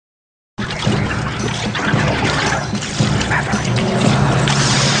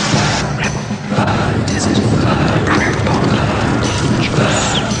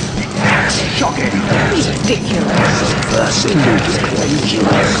ridiculous. Subversive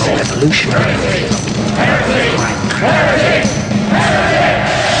numerical evolution.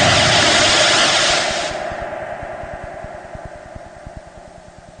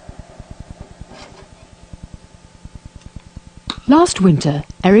 Last winter,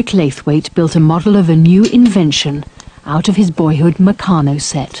 Eric Laithwaite built a model of a new invention out of his boyhood Meccano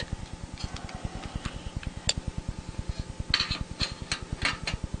set.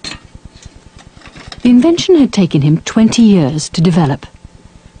 The invention had taken him 20 years to develop.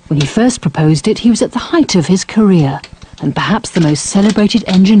 When he first proposed it, he was at the height of his career and perhaps the most celebrated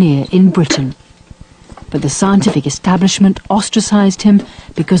engineer in Britain. But the scientific establishment ostracized him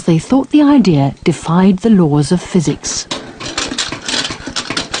because they thought the idea defied the laws of physics.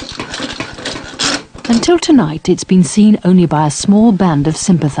 Until tonight, it's been seen only by a small band of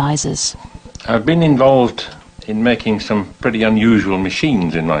sympathizers. I've been involved in making some pretty unusual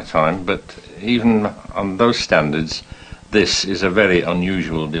machines in my time, but even on those standards, this is a very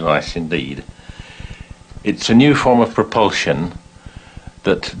unusual device indeed. It's a new form of propulsion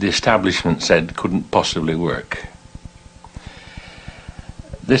that the establishment said couldn't possibly work.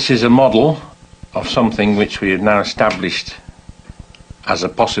 This is a model of something which we have now established as a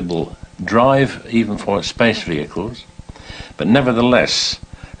possible drive even for space vehicles, but nevertheless,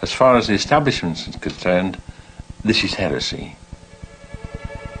 as far as the establishment is concerned, this is heresy.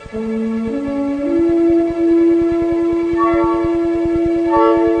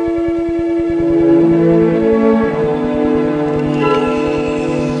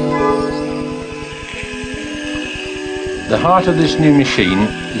 The heart of this new machine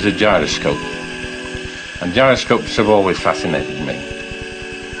is a gyroscope, and gyroscopes have always fascinated me.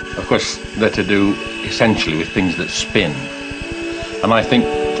 Of course, they're to do essentially with things that spin, and I think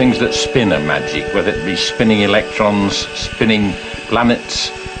things that spin are magic, whether it be spinning electrons, spinning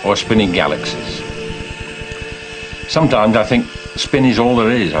planets, or spinning galaxies. Sometimes I think spin is all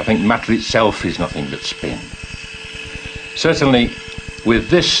there is. I think matter itself is nothing but spin. Certainly, with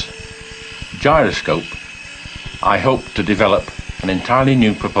this gyroscope, I hope to develop an entirely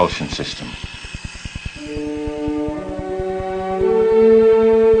new propulsion system.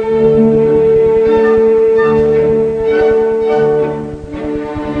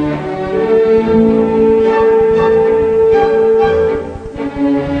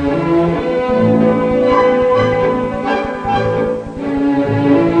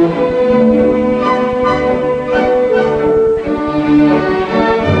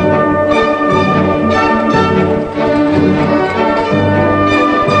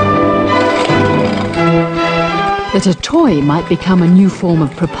 That a toy might become a new form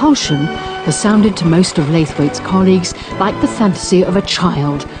of propulsion has sounded to most of Laithwaite's colleagues like the fantasy of a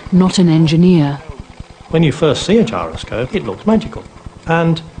child, not an engineer. When you first see a gyroscope, it looks magical.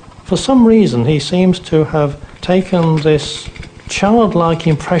 And for some reason, he seems to have taken this childlike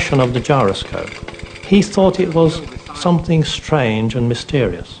impression of the gyroscope. He thought it was something strange and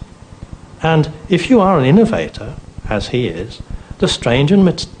mysterious. And if you are an innovator, as he is, the strange and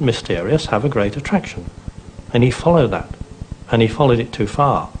mysterious have a great attraction. And he followed that, and he followed it too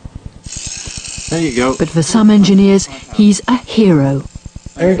far. There you go. But for some engineers, he's a hero.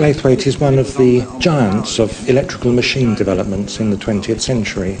 Eric Laithwaite is one of the giants of electrical machine developments in the 20th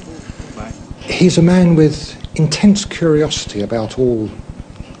century. He's a man with intense curiosity about all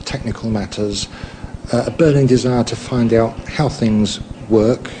technical matters, a burning desire to find out how things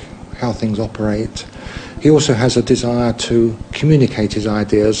work, how things operate. He also has a desire to communicate his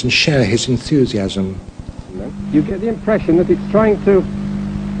ideas and share his enthusiasm. You get the impression that it's trying to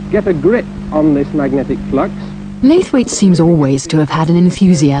get a grip on this magnetic flux. Laithwaite seems always to have had an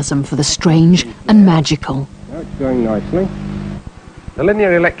enthusiasm for the strange and magical. Now it's going nicely. The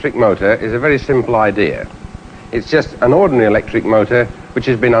linear electric motor is a very simple idea. It's just an ordinary electric motor which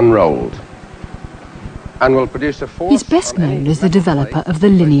has been unrolled and will produce a force. He's best known as the developer of the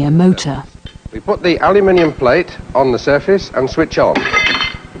linear motor. We put the aluminium plate on the surface and switch on.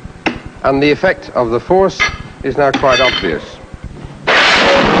 And the effect of the force is now quite obvious.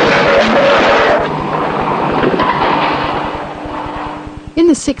 In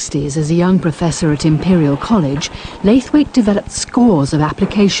the 60s, as a young professor at Imperial College, Laithwaite developed scores of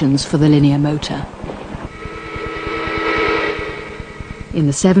applications for the linear motor. In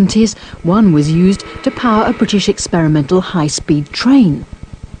the 70s, one was used to power a British experimental high-speed train.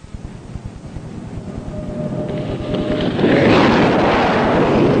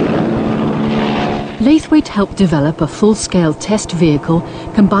 Laithwaite helped develop a full-scale test vehicle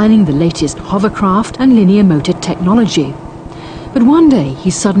combining the latest hovercraft and linear motor technology. But one day he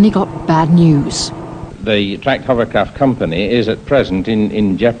suddenly got bad news. the tracked hovercraft company is at present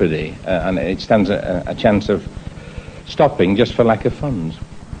in jeopardy, and it stands a chance of stopping just for lack of funds.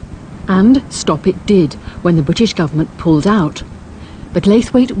 And stop it did when the British government pulled out. But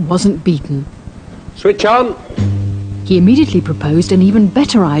Laithwaite wasn't beaten. Switch on. He immediately proposed an even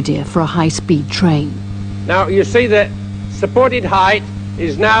better idea for a high-speed train. Now you see the supported height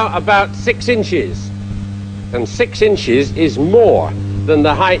is now about 6 inches. And 6 inches is more than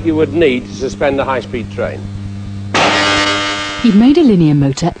the height you would need to suspend a high-speed train. He'd made a linear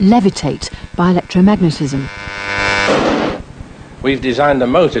motor levitate by electromagnetism. We've designed a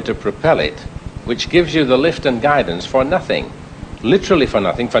motor to propel it, which gives you the lift and guidance for nothing. Literally for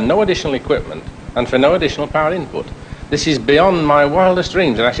nothing, for no additional equipment, and for no additional power input. This is beyond my wildest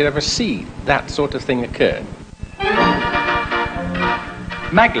dreams that I should ever see that sort of thing occur.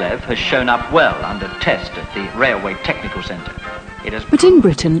 Maglev has shown up well under test at the Railway Technical Centre. But in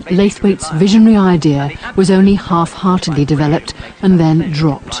Britain, Laithwaite's visionary idea was only half-heartedly developed and then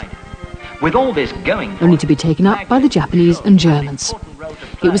dropped, With all this going only to be taken up by the Japanese and Germans.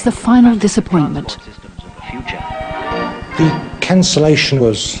 It was the final disappointment. The cancellation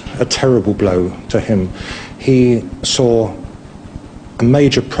was a terrible blow to him. He saw a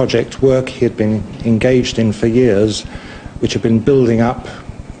major project work he had been engaged in for years, which had been building up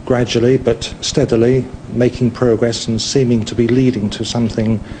gradually but steadily, making progress and seeming to be leading to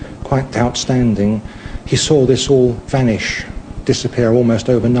something quite outstanding. He saw this all vanish, disappear almost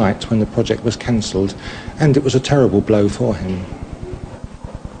overnight when the project was cancelled, and it was a terrible blow for him.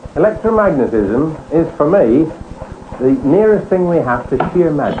 Electromagnetism is, for me, the nearest thing we have to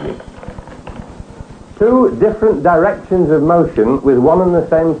sheer magic. Two different directions of motion with one and the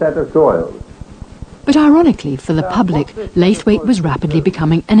same set of coils. But ironically for the public, Laithwaite was rapidly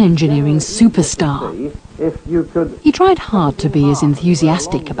becoming an engineering superstar. He tried hard to be as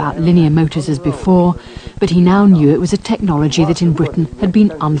enthusiastic about linear motors as before, but he now knew it was a technology that in Britain had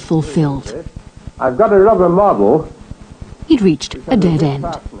been unfulfilled. I've got a rubber model. He'd reached a dead end,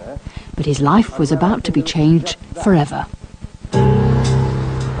 but his life was about to be changed forever.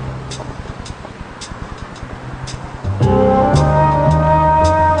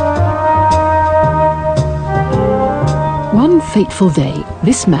 One fateful day,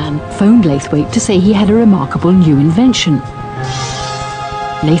 this man phoned Laithwaite to say he had a remarkable new invention.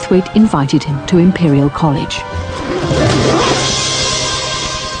 Laithwaite invited him to Imperial College.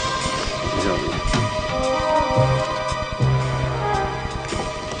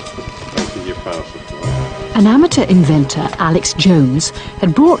 An amateur inventor, Alex Jones,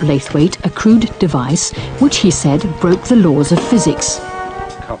 had brought Laithwaite a crude device which he said broke the laws of physics.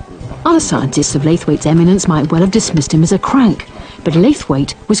 Other scientists of Laithwaite's eminence might well have dismissed him as a crank, but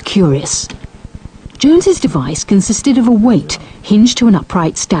Laithwaite was curious. Jones's device consisted of a weight hinged to an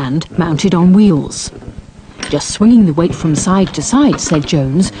upright stand mounted on wheels. Just swinging the weight from side to side, said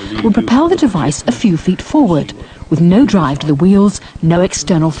Jones, would propel the device a few feet forward, with no drive to the wheels, no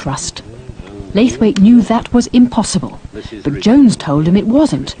external thrust. Laithwaite knew that was impossible, but Jones told him it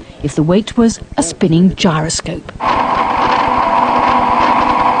wasn't, if the weight was a spinning gyroscope.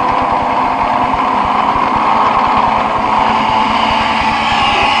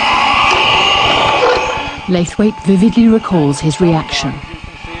 Laithwaite vividly recalls his reaction.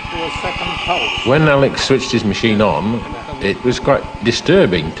 When Alex switched his machine on, it was quite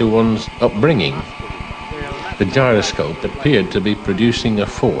disturbing to one's upbringing. The gyroscope appeared to be producing a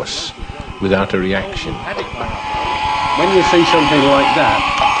force without a reaction. When you see something like that,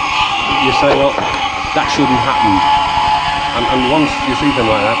 you say, well, that shouldn't happen. And once you see something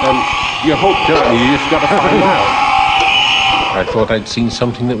like that, then you hope, don't you? You just got to find out. I thought I'd seen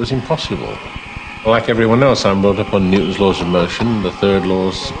something that was impossible. Like everyone else, I'm brought up on Newton's laws of motion. The third law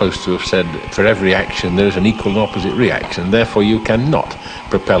is supposed to have said, for every action there is an equal and opposite reaction. Therefore you cannot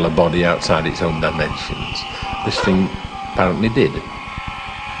propel a body outside its own dimensions. This thing apparently did.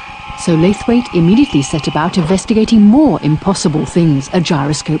 So Laithwaite immediately set about investigating more impossible things a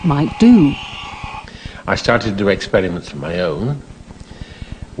gyroscope might do. I started to do experiments of my own.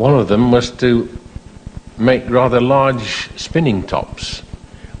 One of them was to make rather large spinning tops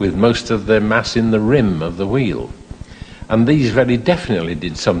with most of their mass in the rim of the wheel. And these very definitely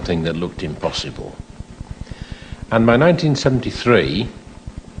did something that looked impossible. And by 1973,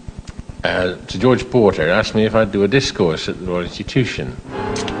 Sir George Porter asked me if I'd do a discourse at the Royal Institution.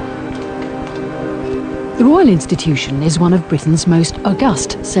 The Royal Institution is one of Britain's most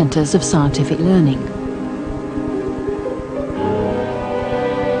august centres of scientific learning.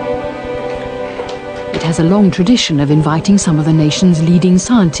 It has a long tradition of inviting some of the nation's leading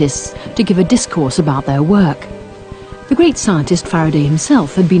scientists to give a discourse about their work. The great scientist Faraday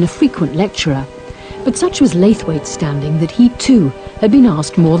himself had been a frequent lecturer, But such was Laithwaite's standing that he too had been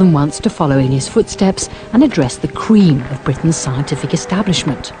asked more than once to follow in his footsteps and address the cream of Britain's scientific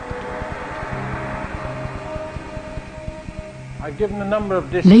establishment. I've given a number of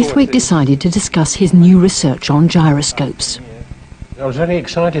Laithwaite decided to discuss his new research on gyroscopes. I was very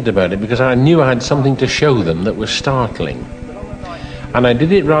excited about it because I knew I had something to show them that was startling. And I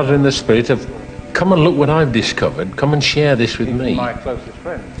did it rather in the spirit of, come and look what I've discovered, come and share this with me. My closest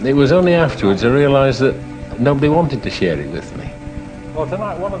friend. It was only afterwards I realised that nobody wanted to share it with me. Well,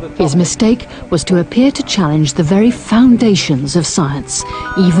 tonight, one of the His mistake was to appear to challenge the very foundations of science,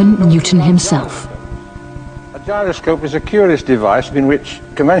 even Newton himself. A gyroscope is a curious device in which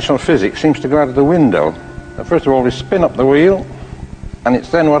conventional physics seems to go out of the window. First of all, we spin up the wheel, and it's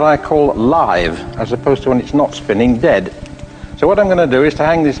then what I call live, as opposed to when it's not spinning, dead. So what I'm going to do is to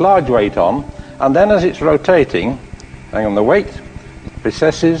hang this large weight on, and then as it's rotating, hang on the weight, it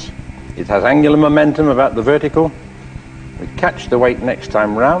precesses, it has angular momentum about the vertical. We catch the weight next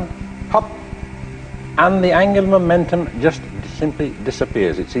time round, hop, and the angular momentum just simply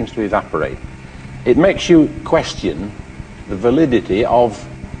disappears. It seems to evaporate. It makes you question the validity of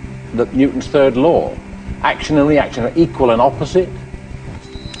Newton's third law. Action and reaction are equal and opposite.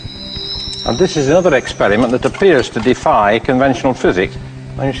 And this is another experiment that appears to defy conventional physics.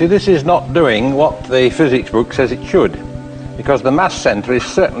 And you see, this is not doing what the physics book says it should, because the mass centre is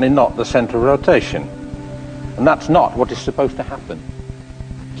certainly not the centre of rotation. And that's not what is supposed to happen.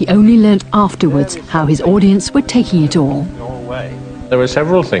 He only learnt afterwards how his audience were taking it all. Go away. There were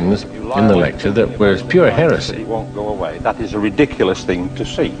several things in the lecture that were pure heresy. It won't go away. That is a ridiculous thing to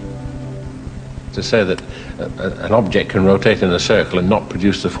see. To say that an object can rotate in a circle and not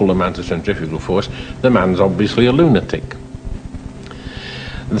produce the full amount of centrifugal force, the man's obviously a lunatic.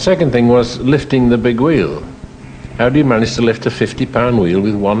 And the second thing was lifting the big wheel. How do you manage to lift a 50-pound wheel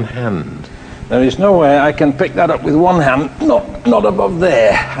with one hand? There is no way I can pick that up with one hand, not above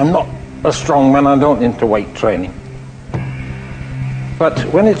there. I'm not a strong man, I don't into weight training. But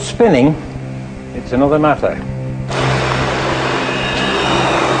when it's spinning, it's another matter.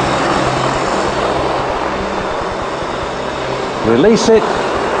 Release it,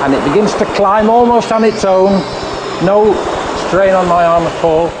 and it begins to climb almost on its own. No strain on my arm at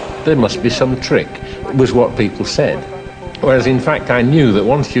all. There must be some trick, was what people said. Whereas in fact I knew that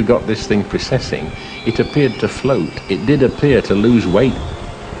once you got this thing precessing, it appeared to float. It did appear to lose weight.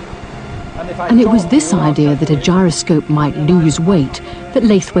 And it was this idea that a gyroscope might lose weight that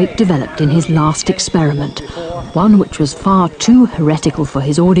Laithwaite developed in his last experiment, one which was far too heretical for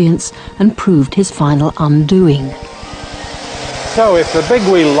his audience and proved his final undoing. So if the big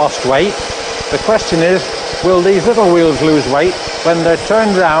wheel lost weight, the question is, will these little wheels lose weight when they're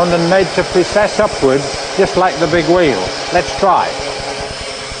turned round and made to precess upwards just like the big wheel? Let's try.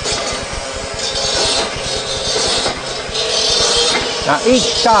 Now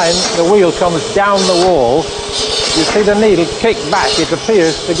each time the wheel comes down the wall, you see the needle kick back. It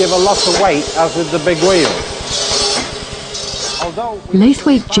appears to give a lot of weight as with the big wheel.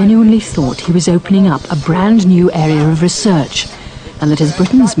 Laithwaite genuinely thought he was opening up a brand new area of research, and that as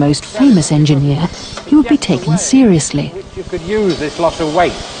Britain's most famous engineer, he would be taken seriously. You could use this lot of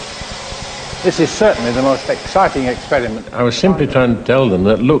weight. This is certainly the most exciting experiment. I was simply trying to tell them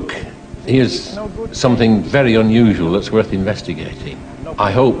that, look, here's something very unusual that's worth investigating.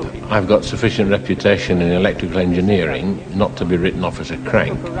 I hope I've got sufficient reputation in electrical engineering not to be written off as a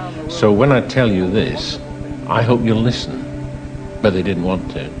crank. So when I tell you this, I hope you'll listen. But they didn't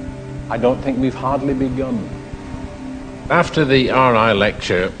want to. I don't think we've hardly begun. After the RI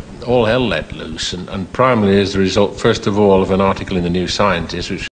lecture, all hell let loose, and primarily as a result, first of all, of an article in the New Scientist, which